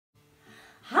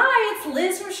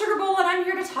Liz from Sugar Bowl, and I'm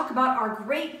here to talk about our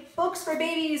great books for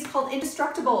babies called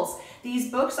Indestructibles.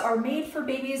 These books are made for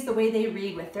babies the way they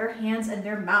read, with their hands and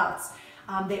their mouths.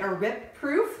 They are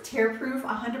rip-proof, tear-proof,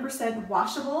 100%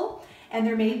 washable, and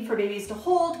they're made for babies to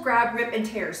hold, grab, rip, and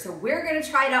tear. So we're going to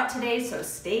try it out today, so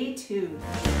stay tuned.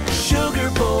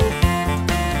 Sugar Bowl,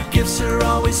 gifts are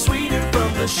always sweeter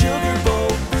from the Sugar Bowl.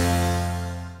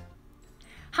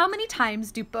 How many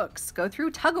times do books go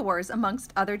through tug-of-wars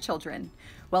amongst other children?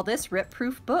 Well, this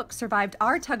rip-proof book survived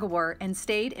our tug-of-war and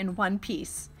stayed in one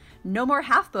piece. No more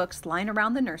half books lying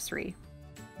around the nursery.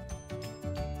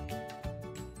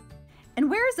 And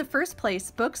where is the first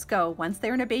place books go once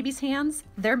they're in a baby's hands?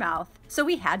 Their mouth. So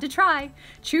we had to try.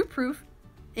 Chew-proof,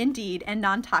 indeed, and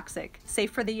non-toxic, safe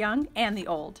for the young and the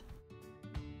old.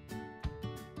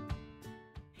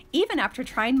 Even after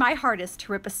trying my hardest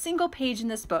to rip a single page in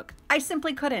this book, I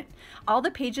simply couldn't. All the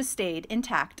pages stayed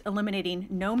intact, eliminating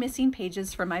no missing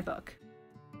pages from my book.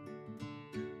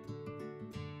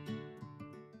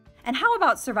 And how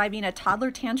about surviving a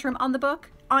toddler tantrum on the book?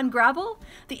 On gravel,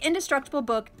 the Indestructible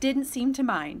book didn't seem to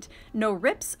mind. No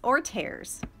rips or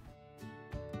tears.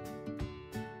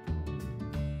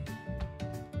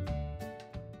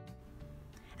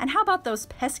 And how about those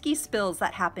pesky spills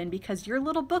that happen because your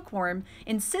little bookworm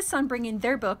insists on bringing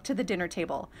their book to the dinner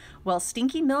table? Well,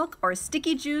 stinky milk or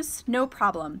sticky juice, no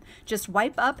problem. Just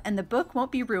wipe up and the book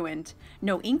won't be ruined.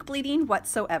 No ink bleeding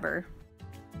whatsoever.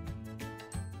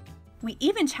 We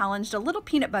even challenged a little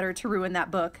peanut butter to ruin that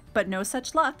book, but no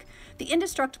such luck. The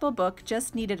Indestructible book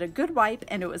just needed a good wipe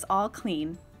and it was all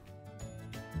clean.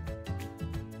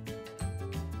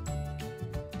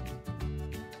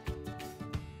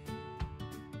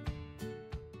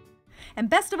 And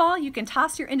best of all, you can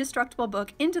toss your Indestructible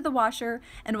book into the washer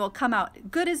and it will come out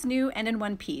good as new and in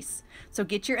one piece. So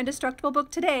get your Indestructible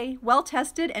book today, well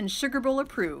tested and Sugar Bowl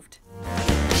approved.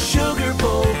 Sugar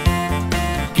Bowl,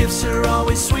 gifts are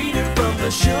always sweeter from the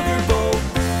Sugar Bowl.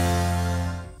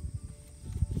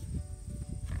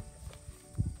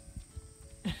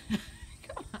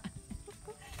 Come on.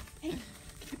 Hey,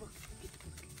 get the book. Get the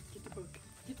book. Get the book.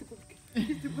 Get the book.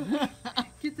 Get the book.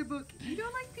 Get the book. You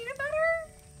don't like peanut butter?